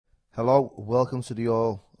Hello, welcome to the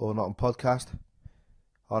All or Nothing podcast.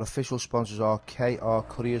 Our official sponsors are KR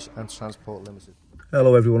Couriers and Transport Limited.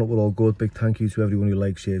 Hello everyone, we're all good. Big thank you to everyone who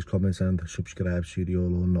likes, shares, comments and subscribes to the All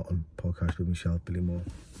or Nothing podcast with myself, Billy Moore.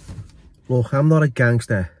 Look, I'm not a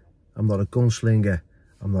gangster, I'm not a gunslinger,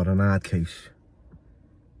 I'm not an hard case.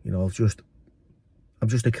 You know, I'm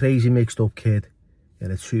just a crazy mixed up kid in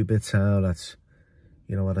a two-bit town that's,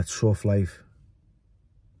 you know, had a tough life.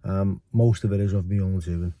 Most of it is of my own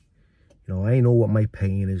doing. You know, I know what my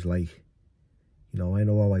pain is like. You know, I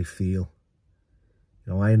know how I feel.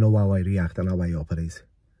 You know, I know how I react and how I operate.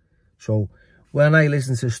 So, when I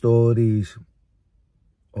listen to stories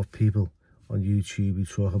of people on YouTube who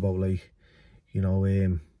talk about, like, you know,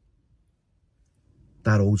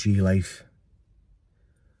 that OG life,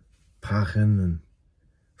 packing and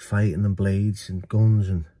fighting and blades and guns,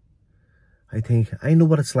 and I think, I know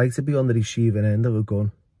what it's like to be on the receiving end of a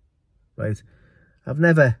gun, right? I've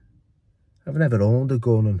never owned a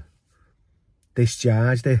gun and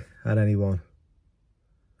discharged it at anyone.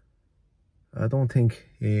 I don't think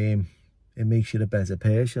it makes you a better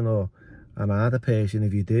person or an harder person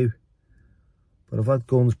if you do. But I've had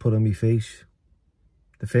guns put on my face.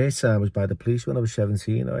 The first time was by the police when I was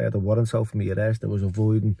 17. I had a warrant out for my arrest. I was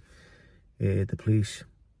avoiding the police.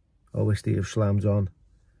 OSD have slammed on.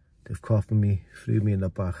 They've coughed me, threw me in the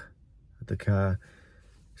back of the car,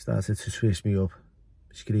 started to twist me up,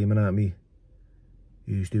 screaming at me.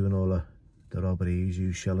 Who's doing all the robberies,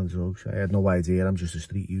 who's selling drugs? I had no idea, I'm just a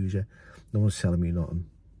street user. No one's telling me nothing.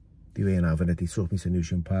 They weren't having it. They took me to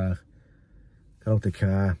Newsham Park, got out the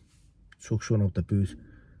car, took someone out the boot,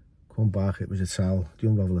 come back, it was a towel. They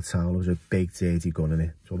unravel the towel, there was a big dirty gun in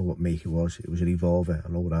it. I don't know what make it was. It was a revolver,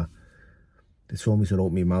 I know that. They told me to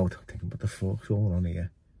open my mouth. I'm thinking, what the fuck's going on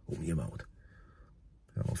here? Open your mouth.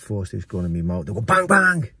 I'll force this gun in my mouth. They go bang,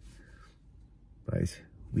 bang! Right,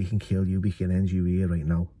 we can kill you, we can end you here right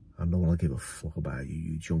now. And no one will give a fuck about you,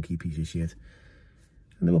 you junky piece of shit.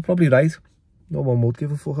 And they were probably right. No one would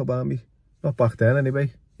give a fuck about me. Not back then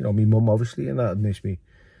anyway. You know, my mum obviously and that missed me.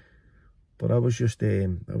 But I was just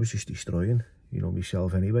destroying, you know,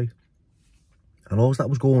 myself anyway. And all that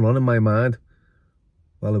was going on in my mind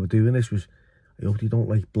while I was doing this was, I hope they don't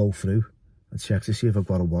like blow through and check to see if I've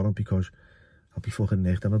got a warrant, because I'll be fucking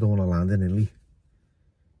nicked and I don't want to land in Italy.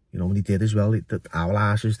 You know, when he did as well, our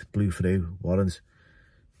asses blew through warrants.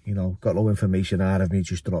 You know, got no information out of me,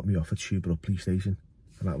 just dropped me off at Shoebrook police station.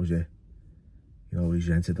 And that was it. You know,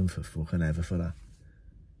 resented them for fucking ever for that.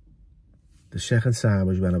 The second time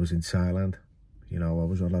was when I was in Thailand. You know, I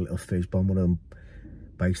was on a little face bomb, one of them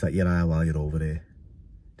bikes that you ride while you're over there.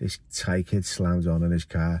 This Thai kid slams on in his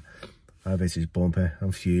car. I've hit his bumper.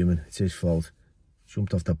 I'm fuming. It's his fault.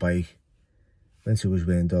 Jumped off the bike. Went to his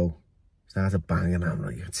window. Started banging at him,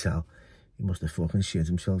 like you could tell. He must have fucking shit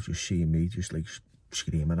himself just seeing me, just like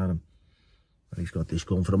screaming at him. And he's got this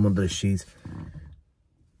gun from under his seat.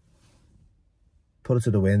 Put it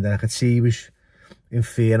to the window. I could see he was in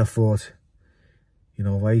fear, and I thought, you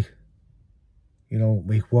know,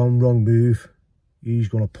 make one wrong move, he's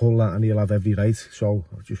going to pull that and he'll have every right. So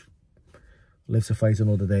I'll just live to fight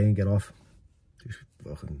another day and get off. Just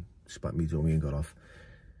fucking spat me dummy and got off.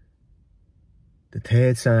 The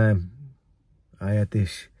third time, I had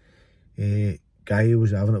this guy who was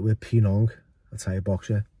having it with Pinong, a Thai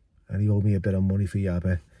boxer, and he owed me a bit of money for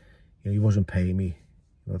Yabba. You know, he wasn't paying me.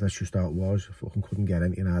 You know, that's just how it was. I fucking couldn't get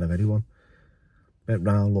anything out of anyone. Went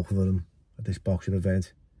round looking for him at this boxing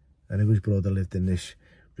event, and his brother lived in this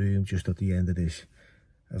room just at the end of this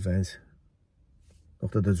event.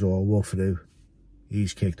 Looked at the door, walked through.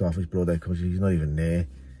 He's kicked off his brother because he's not even there.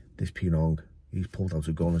 This Pinong, he's pulled out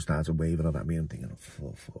a gun and started waving it at me. I'm thinking, oh,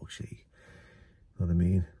 for fuck's sake. You know what I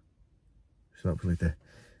mean? So that was like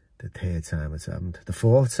the third time it's happened. The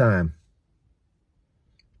fourth time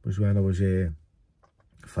was when I was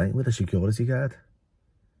fighting with a security guard.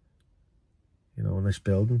 You know, in this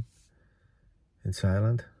building in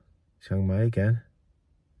Thailand, Chiang Mai again.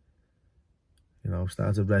 You know,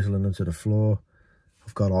 started wrestling him to the floor.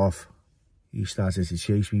 I've got off. He started to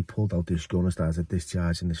chase me, pulled out this gun and started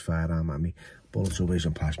discharging this firearm at me. Bullets are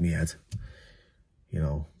whizzing past my head. You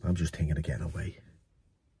know, I'm just thinking of getting away.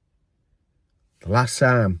 The last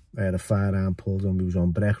time I had a firearm pulled on me was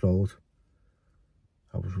on Breck Road.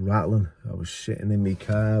 I was rattling. I was sitting in my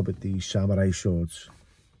car with these samurai swords.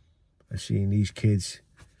 I seen these kids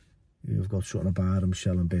who've got something about them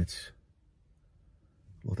selling bits.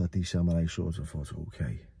 Looked at these samurai swords and thought,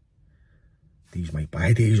 okay, these might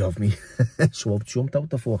buy these off me. So I jumped out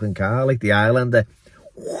the fucking car like the Islander.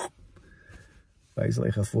 Right,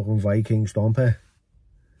 like a fucking Viking stomper.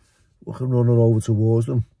 Fucking running over towards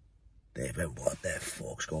them. They went, what the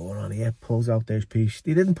fuck's going on here? Pulls out this piece.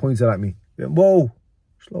 He didn't point it at me. He went, whoa,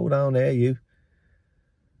 slow down there, you.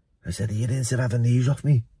 I said, are you into having these off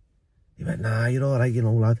me? He went, nah, you're all right, you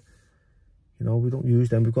know, lad. You know, we don't use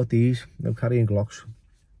them. We've got these. No carrying Glocks.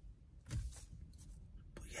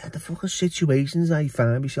 But yeah, the fucking situations I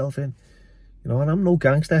find myself in. You know, and I'm no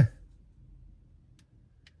gangster.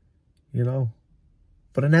 You know.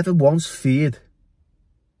 But I never once feared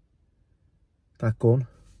that gun.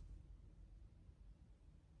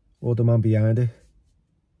 Or the man behind it.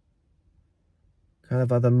 Kind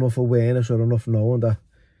of had enough awareness or enough knowing that,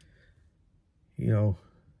 you know,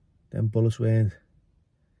 them bullets weren't,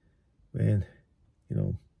 you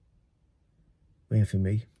know, weren't for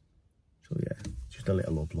me. So yeah, just a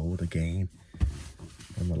little upload again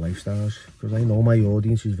on the lifestyles. Because I know my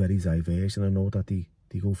audience is very diverse, and I know that they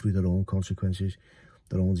go through their own consequences,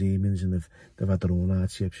 their own demons, and they've had their own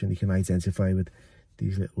hardships, and you can identify with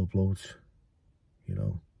these little uploads, you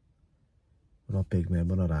know. We're not big men,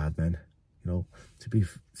 we're not hard men. You know, to be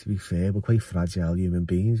fair, we're quite fragile human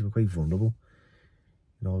beings. We're quite vulnerable.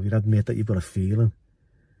 You know, if you admit that you've got a feeling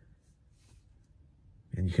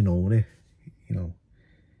and you can own it, you know,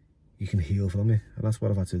 you can heal from it. And that's what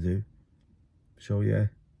I've had to do. So yeah,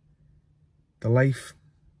 the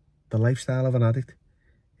lifestyle of an addict.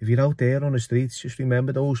 If you're out there on the streets, just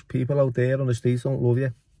remember those people out there on the streets don't love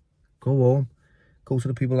you. Go home. Go to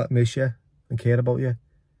the people that miss you and care about you.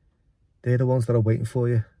 They're the ones that are waiting for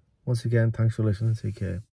you. Once again, thanks for listening. Take care.